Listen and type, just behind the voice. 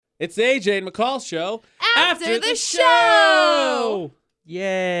It's the AJ McCall show. After the show!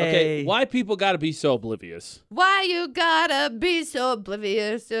 Yay. Okay, why people gotta be so oblivious? Why you gotta be so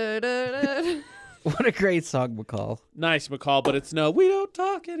oblivious? What a great song, McCall. Nice, McCall, but it's no, we don't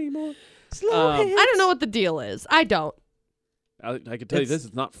talk anymore. Slow hits. I don't know what the deal is. I don't. I can tell you this,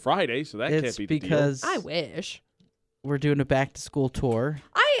 it's not Friday, so that can't It's be the deal. because I wish. we're doing a back-to-school tour.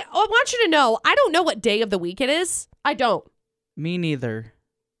 I want you to know, I don't know what day of the week it is. I don't. Me neither.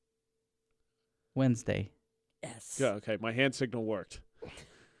 Wednesday. Yes. Yeah, okay, my hand signal worked.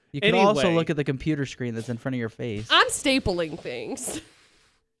 You can also Anyway. look at the computer screen that's in front of your face. I'm stapling things.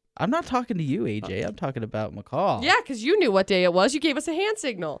 I'm not talking to you, AJ. I'm talking about McCall. Yeah, because you knew what day it was. You gave us a hand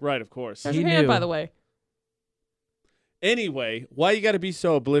signal. Right, of course. There's He your hand, knew. by the way. Anyway, why you gotta be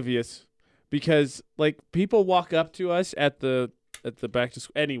so oblivious? Because, like, people walk up to us at the back to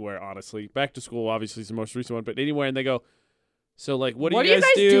school, anywhere, honestly. Back to school, obviously, is the most recent one, but anywhere, and they go, so, like, what do you guys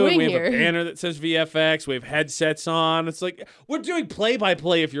do? doing We have here? a banner that says VFX. We have headsets on. It's like, we're doing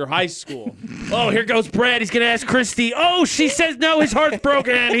play-by-play if you're high school. Oh, here goes Brad. He's going to ask Christy. Oh, she says no, his heart's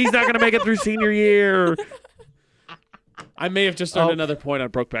broken. He's not going to make it through senior year. I may have just earned another point on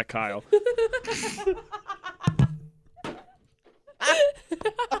Brokeback Kyle.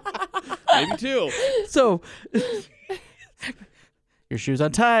 Maybe two. So, your shoe's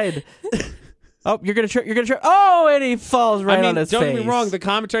untied. Oh, you're gonna trip. You're gonna trip. Oh, and he falls right on his face. Don't get me wrong. The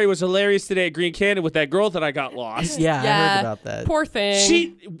commentary was hilarious today at Green Canyon with that girl that I got lost. Yeah, I heard about that. Poor thing.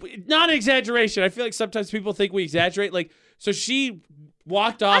 She, not an exaggeration. I feel like sometimes people think we exaggerate. Like, so she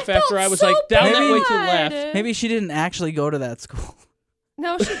walked off after I was so like down that bad. way to the left. Maybe she didn't actually go to that school.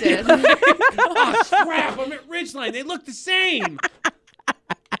 No, she did. Oh crap! I'm at Ridgeline. They look the same.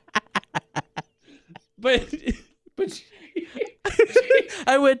 but she,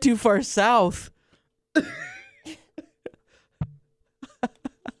 I went too far south.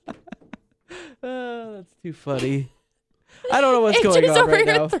 Oh, that's too funny. I don't know what's going AJ's on over right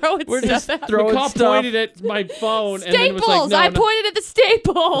here now. throwing We're stuff just at me. throwing McCall stuff. pointed at my phone and then Staples. was like, no, I no. pointed at the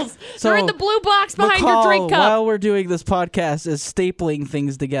staples. They're in the blue box behind McCall, your drink cup. while we're doing this podcast, is stapling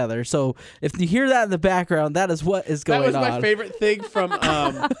things together. So if you hear that in the background, that is what is going on. That was my favorite thing from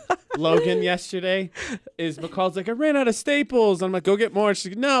Logan yesterday. Is McCall's like, I ran out of staples. I'm like, go get more.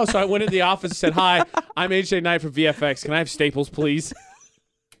 She's like, no. So I went into the office and said, hi, I'm AJ Knight from VFX. Can I have staples, please?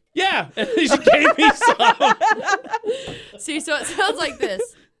 Yeah. And she gave me some. See, so it sounds like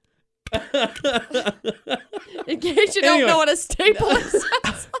this. In case you don't Anyway. know what a staple is.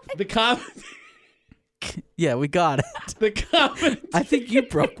 The comment. Yeah, we got it. The comment. I think you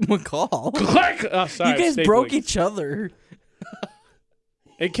broke McCall. Click. Oh, sorry. You guys stapling. broke each other.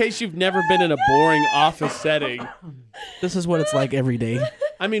 In case you've never been in a boring office setting. This is what it's like every day.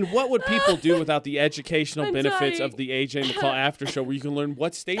 I mean, what would people do without the educational I'm benefits dying. of the AJ McCall after show where you can learn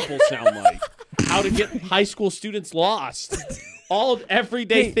what staples sound like, how to get high school students lost, all of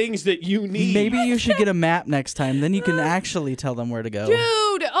everyday things that you need. Maybe you should get a map next time. Then you can actually tell them where to go.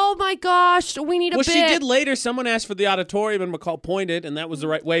 Dude, oh my gosh. We need a Well, bit. she did later. Someone asked for the auditorium and McCall pointed, and that was the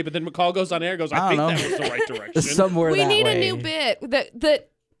right way. But then McCall goes on air and goes, I think don't that know. was the right direction. Somewhere We that need way. a new bit that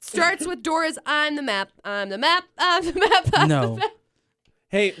starts with Dora's I'm the map, I'm the map, I'm the map, I'm No. the map.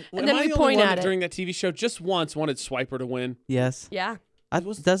 Hey, And am then I we the point only one at that it. during that TV show just once wanted Swiper to win? Yes. Yeah.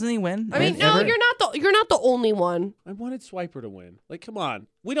 Doesn't he win? I mean, no, Ever? you're not the only one. I wanted Swiper to win. Like, come on.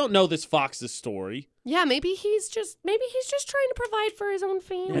 We don't know this Fox's story. Yeah, maybe he's just trying to provide for his own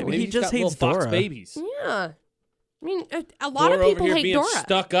family. Maybe he he's just got little hates Fox Dora. babies. Yeah. I mean, a lot Dora of people over here hate being Dora.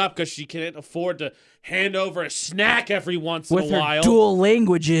 stuck up because she can't afford to hand over a snack every once With in a her while. dual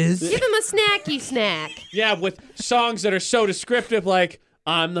languages. Give him a snacky snack. Yeah, with songs that are so descriptive, like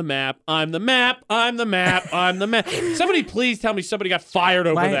 "I'm the map, I'm the map, I'm the map, I'm the map." Somebody please tell me somebody got fired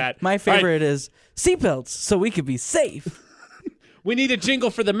over that. My All right, favorite is seatbelts, so we could be safe. we need a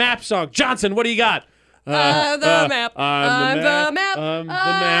jingle for the map song. Johnson, what do you got? I'm the map. I'm the map. I'm the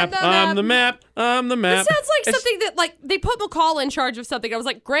map. I'm the map. I'm the map. This sounds like something that, like, they put McCall in charge of something. I was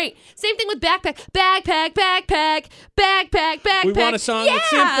like, great. Same thing with backpack. Backpack, backpack, backpack, backpack. We want a song yeah! that's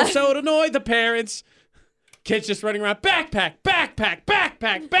simple so it annoy the parents. Kids just running around. Backpack, backpack,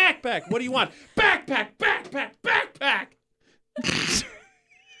 backpack, backpack. What do you want? Backpack, backpack, backpack.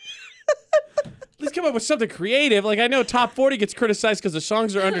 Let's come up with something creative. Like, I know Top 40 gets criticized because the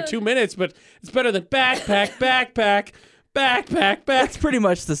songs are under 2 minutes, but it's better than backpack, backpack, backpack, That's back. pretty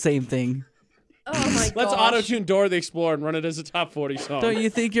much the same thing. Oh my god. Let's auto-tune Dora the Explorer and run it as a Top 40 song. Don't you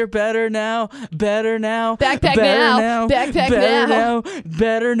think you're better now? Better now. Backpack better now. Backpack better now.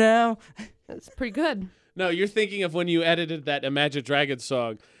 Better now. That's pretty good. No, you're thinking of when you edited that Imagine Dragons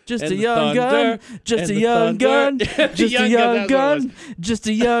song. Just And a the young thunder, gun, just and a the young thunder. gun, The just a young young gun, gun, just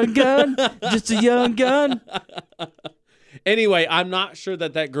a young gun, just a young gun. Anyway, I'm not sure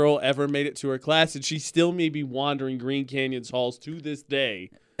that girl ever made it to her class, and she still may be wandering Green Canyon's halls to this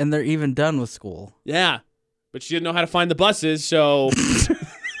day. And they're even done with school. Yeah, but she didn't know how to find the buses, so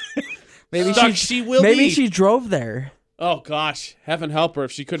Maybe she will Maybe be. she drove there. Oh gosh, heaven help her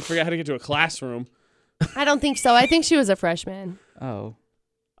if she couldn't figure out how to get to a classroom. I don't think so. I think she was a freshman. Oh.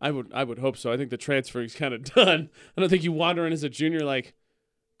 I would hope so. I think the transfer is kind of done. I don't think you wander in as a junior like,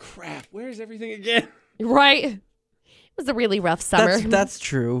 crap, where's everything again? Right? It was a really rough summer. That's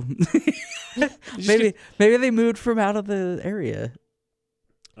true. maybe they moved from out of the area.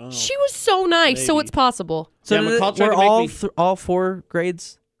 Oh. She was so nice, so Maybe. it's possible. So Yeah, McCall tried were to make all me- all 4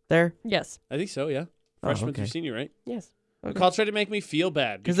 grades there? Yes. I think so, yeah. Oh, Freshman through okay. senior, right? Yes. McCall tried to make me feel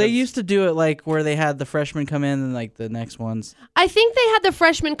bad. Because they used to do it like where they had the freshmen come in and like the next ones. I think they had the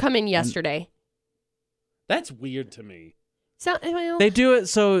freshmen come in yesterday. That's weird to me. So, well, They do it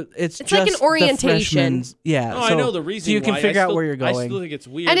so it's It's just like an the orientation. freshmen. Yeah. Oh, I so- know the reason So you can why. figure I out still- where you're going. I still think it's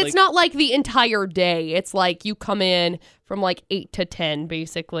weird. and like, it's not like the entire day. It's like you come in from like 8 to 10,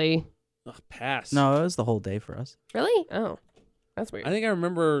 basically. ugh, pass. No, it was the whole day for us. Really? Oh, that's weird. I think I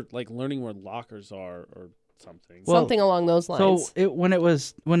remember like learning where lockers are or something. Well, Something along those lines. So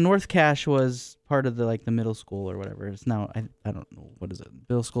when North Cache was part of the middle school or whatever, it's now I don't know, what is it,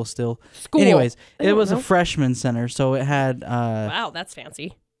 middle school still. School. Anyways, I it don't was know. a freshman center, so it had Wow, that's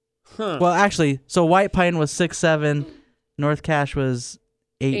fancy. Huh. well actually, so White Pine was 6-7, North Cache was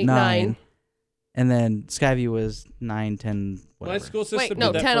 8-9, 8-9. and then Skyview was 9-10 My whatever. school system Wait, no,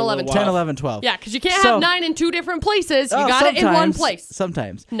 did that 10, for a 11, little 10, while. 11, 12. Yeah, because you can't So- have 9 in 2 different places. You Oh, got it in one sometimes- place.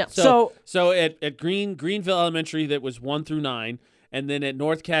 Sometimes. No. So at Greenville Elementary, that was 1 through 9, and then at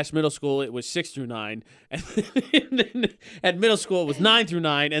North Cache Middle School it was 6 through 9, and then at middle school it was 9 through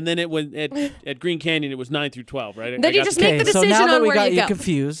 9, and then it was at Green Canyon it was 9 through 12, right? Then I you got just the- make the so decision now that on we where got you you go.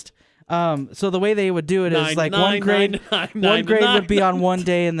 confused, so the way they would do it is Nine, like nine, one grade, nine, one nine, grade nine. would be on one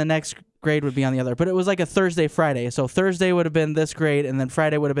day and the next grade would be on the other. But it was like a Thursday, Friday. So Thursday would have been this grade, and then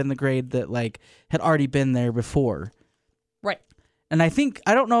Friday would have been the grade that like had already been there before. Right. And I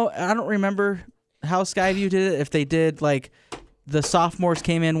don't remember how Skyview did it. If they did like the sophomores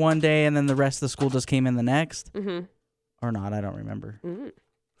came in one day and then the rest of the school just came in the next, Mm-hmm. or not. I don't remember.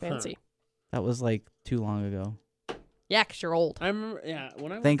 Fancy. That was like too long ago. Yeah, because you're old. I remember, yeah,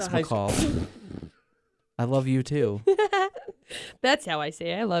 when I went Thanks, to high school. McCall. I love you too. That's how I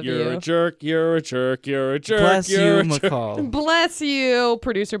say I love You're you. a jerk, you're a jerk, you're a jerk. Bless you, you're a jerk. McCall. Bless you,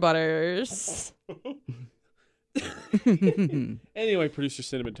 producer Butterz. Anyway, producer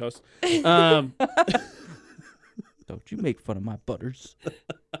Cinnamon Toast. Don't you make fun of my Butterz.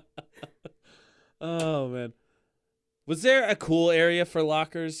 Oh man, was there a cool area for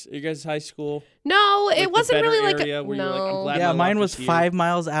lockers at your guys' high school? No, Like it the wasn't better really like area a where you're like, I'm no. glad Yeah, my mine locker's was here. 5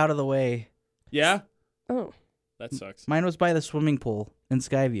 miles out of the way. Yeah, Oh. that sucks. Mine was by the swimming pool in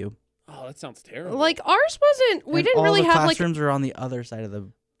Skyview. Oh, that sounds terrible. Like ours wasn't. We And didn't all really the have like. classrooms were on the other side of the.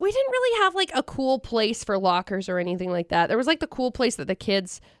 We didn't really have like a cool place for lockers or anything like that. There was like the cool place that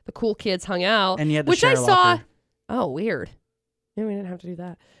the cool kids hung out, And you had to which share I a saw. locker. Oh, weird. Yeah, we didn't have to do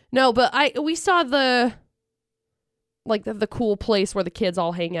that. No, but we saw the cool place where the kids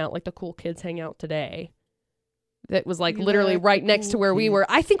all hang out, like the cool kids hang out today. That was like We literally like right the next to cool where we kids. were.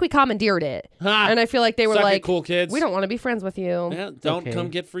 I think we commandeered it, Ha! and I feel like they were Suck it, like, cool kids. "We don't want to be friends with you." Yeah, don't Okay. come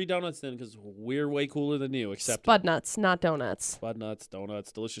get free donuts then, because we're way cooler than you. Except Spud nuts, not donuts. Spud nuts,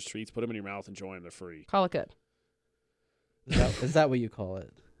 donuts, delicious treats. Put them in your mouth, enjoy them. They're free. Call it good. Is that what you call it?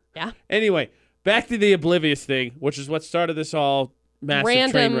 Anyway, back to the oblivious thing, which is what started this all massive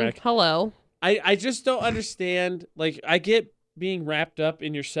Random. train wreck. Hello. I just don't understand. Like, I get being wrapped up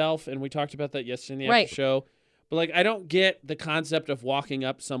in yourself, and we talked about that yesterday in the Right. after show. But like, I don't get the concept of walking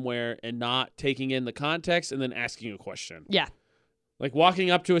up somewhere and not taking in the context and then asking a question. Yeah. Like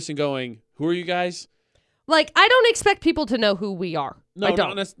walking up to us and going, "Who are you guys?" Like, I don't expect people to know who we are. No, I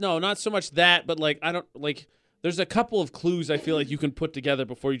don't. not so much that, but like, I don't like. There's a couple of clues I feel like you can put together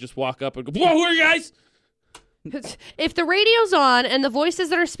before you just walk up and go, "Whoa, who are you guys?" If the radio's on and the voices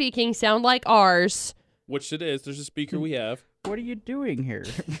that are speaking sound like ours, Which it is. There's a speaker we have. What are you doing here?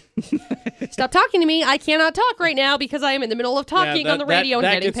 stop talking to me. I cannot talk right now because I am in the middle of talking on the radio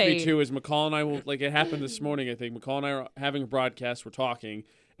that and getting gets paid. me too. Is McCall and I will like it happened this morning. I think McCall and I are having a broadcast. We're talking,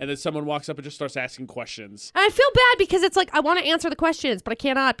 and then someone walks up and just starts asking questions. And I feel bad because it's like I want to answer the questions, but I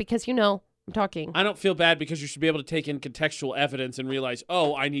cannot because I'm talking. I don't feel bad because you should be able to take in contextual evidence and realize,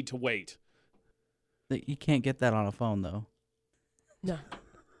 oh, I need to wait. You can't get that on a phone though. No.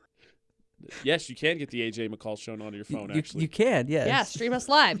 Yes, you can get the AJ McCall shown onto your phone, actually. You can, yes. Yeah, stream us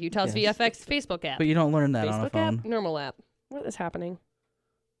live. Utah's Yes. VFX Facebook app. But you don't learn that on a Facebook phone. app, normal app. What is happening?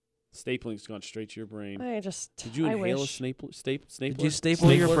 Stapling's gone straight to your brain. Did you inhale wish. a stapler? Did you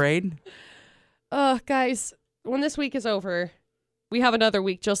staple your brain? Guys, when this week is over, we have another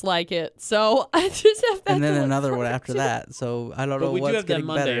week just like it. So I just have that. And then to look another one forward after to. that. So I don't But know we do what's have that getting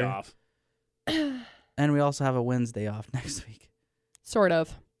Monday better. off. And we also have a Wednesday off next week. Sort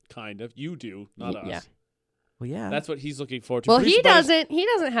of. Kind of. You do, not us. Yeah. Well, yeah. That's what he's looking forward to. Well, Producer he Butters- doesn't. He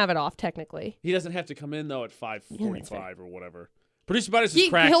doesn't have it off technically. He doesn't have to come in, though, at 5:45 Yeah, or whatever. Producer Butters is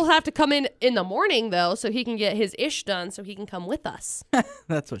cracked. He'll have to come in the morning though, so he can get his ish done, so he can come with us.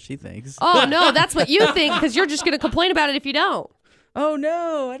 That's what she thinks. Oh no, that's what you think, because you're just gonna complain about it if you don't. Oh,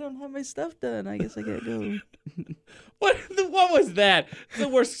 no, I don't have my stuff done. I guess I can't go. What was that? The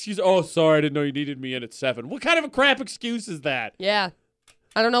worst excuse. Oh, sorry, I didn't know you needed me in at 7. What kind of a crap excuse is that? Yeah.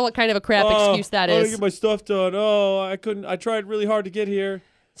 I don't know what kind of a crap Oh, excuse that I is. didn't get my stuff done. Oh, I couldn't. I tried really hard to get here.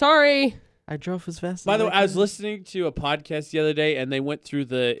 Sorry. I drove as fast By as the way, I I was could. listening to a podcast the other day, and they went through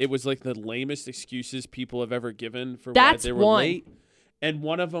it was like the lamest excuses people have ever given for That's why they were one. late. And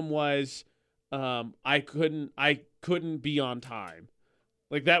one of them was, I couldn't be on time.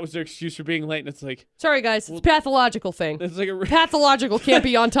 Like, that was their excuse for being late, and it's like, Sorry, guys. It's a pathological thing. it's like Pathological can't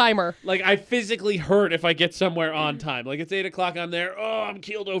be on timer. like I physically hurt if I get somewhere on time. Like, it's 8 o'clock, I'm there. Oh, I'm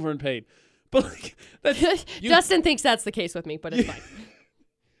keeled over in pain. But like, that's Dustin thinks that's the case with me, but it's fine.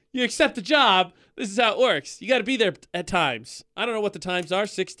 you accept the job. This is how it works. You got to be there at times. I don't know what the times are.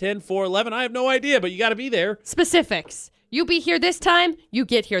 6, 10, 4, 11. I have no idea, but you got to be there. Specifics. You be here this time, you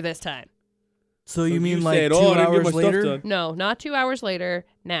get here this time. So you mean like said, 2 "Oh, I didn't get my hours stuff later? done." No, not 2 hours later.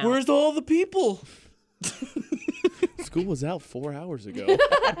 Now. Where's all the people? School was out 4 hours ago.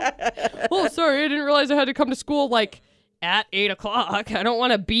 Oh, sorry. I didn't realize I had to come to school like at 8 o'clock. I don't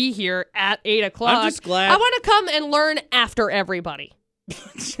want to be here at 8 o'clock. I'm just glad. I want to come and learn after everybody.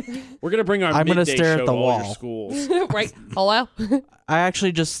 We're going to bring our I'm gonna midday stare at show the to all your wall. schools. Right. Hello? I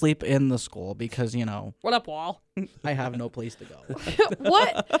actually just sleep in the school because, What up, Wall? I have no place to go.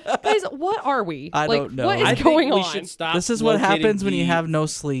 What? Guys, what are we? I like, don't know. What is I think going we on? should stop This is what locating happens when you the- have no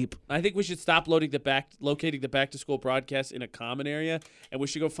sleep. I think we should stop locating the back to school broadcast in a common area, and we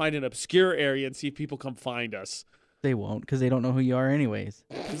should go find an obscure area and see if people come find us. They won't because they don't know who you are anyways.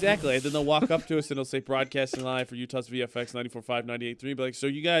 Exactly. And then they'll walk up to us and they'll say broadcasting live for Utah's VFX 94.5, 98.3. Be like, so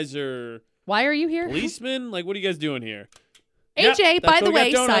you guys are Why are you here? policemen? Like, what are you guys doing here? AJ, Yep, by that's the why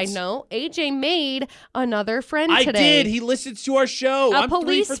we got way, side donuts. note, AJ made another friend I today. did. He listens to our show. A I'm 3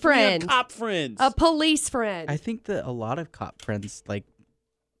 police for 3 on friend. cop friends. A police friend. I think that a lot of cop friends like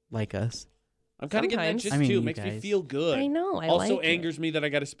us. I'm kind of getting that Sometimes. just I mean, too. you It makes me guys. feel good. I know. I also like angers me that I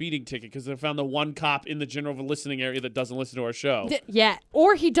got a speeding ticket because I found the one cop in the general listening area that doesn't listen to our show. Yeah,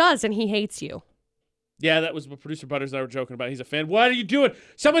 or he does and he hates you. Yeah, that was what producer Butterz and I were joking about. He's a fan. What are you doing?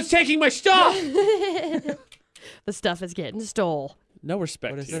 Someone's taking my stuff. The stuff is getting stole. No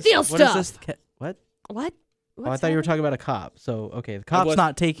respect. What is here. this? Steal What stuff. is this? What? What? Oh, I thought you were talking about a cop. So, okay, the cop's was-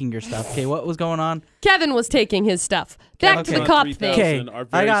 not taking your stuff. Okay, what was going on? Kevin was taking his stuff. Back to Okay. the cop 3000 thing. Okay, are I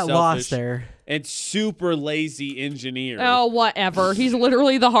very got lost selfish there. And super lazy engineer. Oh, whatever. He's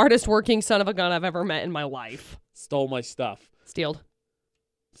literally the hardest working son of a gun I've ever met in my life. Stole my stuff. Stealed.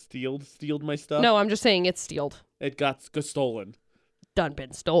 Stealed my stuff? No, I'm just saying it's stealed. It got stolen. Done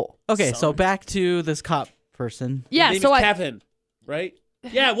been stole. Okay, so back to this cop person. Yeah, His name so is I Kevin, right?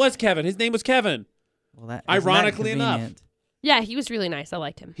 Yeah, it was Kevin. His name was Kevin. Well, that Ironically enough. convenient? yeah, he was really nice. I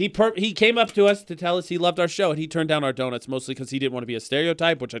liked him. He came up to us to tell us he loved our show, and he turned down our donuts mostly because he didn't want to be a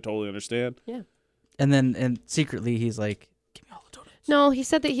stereotype, which I totally understand. Yeah. And secretly he's like, give me all the donuts. No, he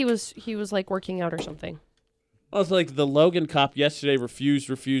said that he was like working out or something. I was like, the Logan cop yesterday refused.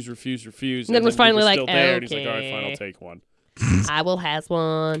 And then was we finally were like, still there, and he's like, all right, okay. fine, I'll take one. I will has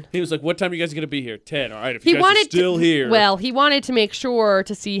one. He was like, what time are you guys going to be here? 10. All right, if He you guys are wanted still to, here. Well, he wanted to make sure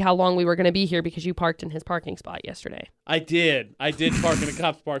to see how long we were going to be here because you parked in his parking spot yesterday. I did park in a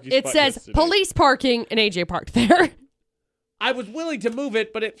cop's parking It spot says yesterday. police parking and AJ parked there. I was willing to move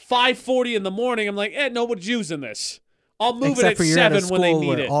it, but at 5:40 in the morning, I'm like, nobody's using this. I'll move Except it for at you're at a 7 when they school need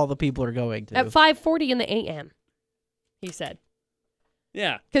where it. all the people are going to. At 5:40 in the a.m., he said.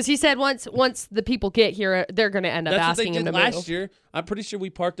 Yeah. Because he said once the people get here, they're going to end up That's what asking they him did to last move. year. I'm pretty sure we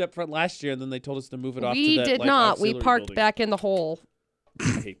parked up front last year, and then they told us to move it off to We that did like, not. We auxiliary parked building. back in the hole. I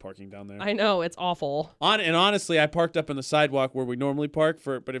hate parking down there. I know, it's awful. And honestly, I parked up in the sidewalk where we normally park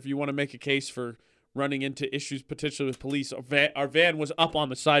but if you want to make a case for running into issues potentially with police, our van was up on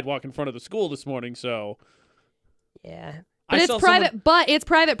the sidewalk in front of the school this morning, so Yeah. I But saw it's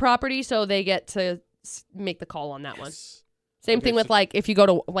private property, so they get to make the call on that one. Yes. Same Okay, thing with so- like if you go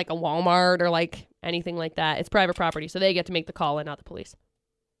to like a Walmart or like anything like that. It's private property, so they get to make the call and not the police.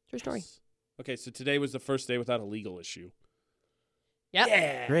 True story. Okay, so today was the first day without a legal issue. Yep.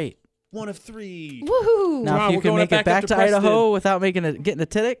 Yeah. Great. 1 of 3. Woohoo! Now, Wow, if you we're can going make back it back up to to Preston. Idaho without getting a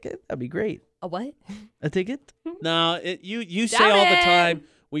ticket, that'd be great. A what? A ticket? No, you say Damn all the it. time,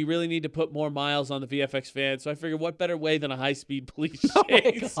 we really need to put more miles on the VFX van. So I figured, what better way than a high-speed police Oh my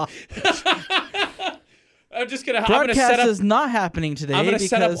chase? God. I'm gonna Broadcast set up. is not happening today. I'm gonna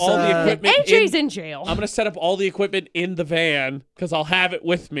set up because, all the equipment. AJ's in jail. I'm gonna set up all the equipment in the van because I'll have it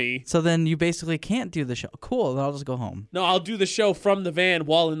with me. So then you basically can't do the show. Cool. Then I'll just go home. No, I'll do the show from the van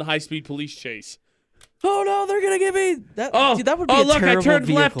while in the high-speed police chase. Oh no, they're gonna give me that. Oh, dude, that would be oh a look, I terrible turned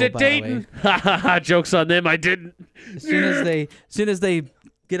vehicle, left at by the way. Dayton. Ha ha ha! Jokes on them. I didn't. As soon as they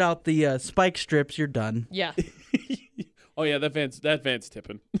get out the spike strips, you're done. Yeah. Oh yeah, that van's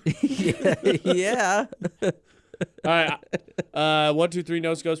tipping. yeah. All right. 1, 2, 3.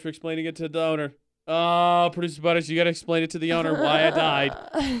 No goes for explaining it to the owner. Oh, producer Butterz, you got to explain it to the owner why I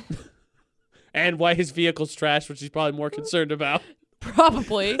died and why his vehicle's trash, which he's probably more concerned about.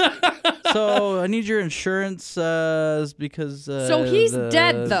 Probably. So I need your insurance because. So he's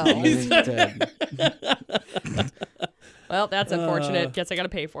dead, though. He's dead. Well, that's unfortunate. Guess I got to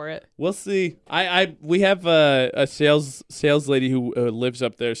pay for it. We'll see. We have a sales lady who lives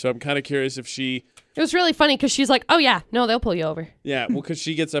up there, so I'm kind of curious if she. It was really funny because she's like, "Oh yeah, no, they'll pull you over." Yeah, well, because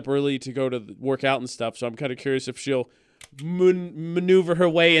she gets up early to go to work out and stuff, so I'm kind of curious if she'll maneuver her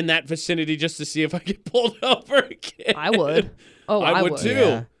way in that vicinity just to see if I get pulled over again. I would. Oh, I would. too.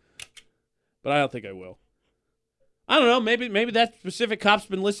 Yeah. But I don't think I will. I don't know. Maybe that specific cop's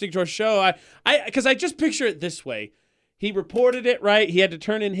been listening to our show. Because I just picture it this way. He reported it, right? He had to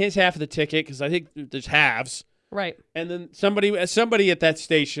turn in his half of the ticket because I think there's halves. Right. And then somebody at that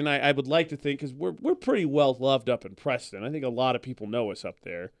station, I would like to think, because we're pretty well loved up in Preston. I think a lot of people know us up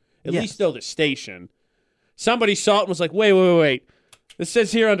there. At Yes. least know the station. Somebody saw it and was like, wait. This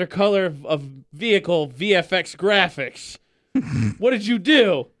says here under color of vehicle VFX graphics. What did you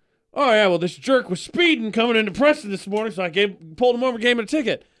do? Oh, yeah, well, this jerk was speeding coming into Preston this morning, so I pulled him over, gave him a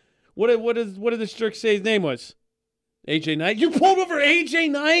ticket. What did this jerk say his name was? AJ Knight? You pulled over AJ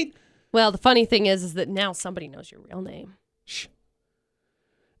Knight? Well, the funny thing is that now somebody knows your real name. Shh.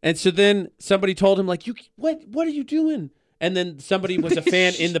 And so then somebody told him, like, what are you doing? And then somebody was a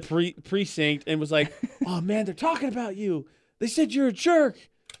fan in the precinct and was like, oh, man, they're talking about you. They said you're a jerk.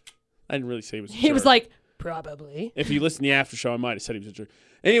 I didn't really say he was a jerk. He was like, probably. If you listen to the after show, I might have said he was a jerk.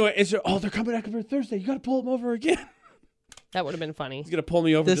 Anyway, and so, they're coming back over Thursday. You got to pull him over again. That would have been funny. He's going to pull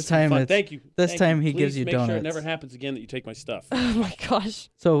me over This just for time fun. it's- Thank you. this Thank time you. he gives Please you make sure it donuts. never happens again that you take my stuff. Oh my gosh.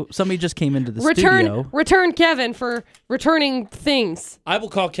 So somebody just came into the studio. Return Kevin for returning things. I will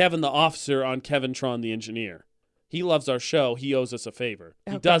call Kevin the officer on Kevin Tron the engineer. He loves our show. He owes us a favor.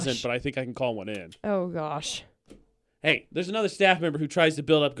 He Oh, doesn't, gosh. but I think I can call one in. Oh gosh. Hey, there's another staff member who tries to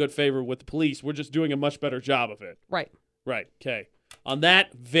build up good favor with the police. We're just doing a much better job of it. Right. Right. Okay. On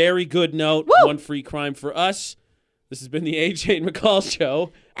that very good note, Woo! one free crime for us. This has been the AJ McCall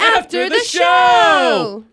Show. After the show!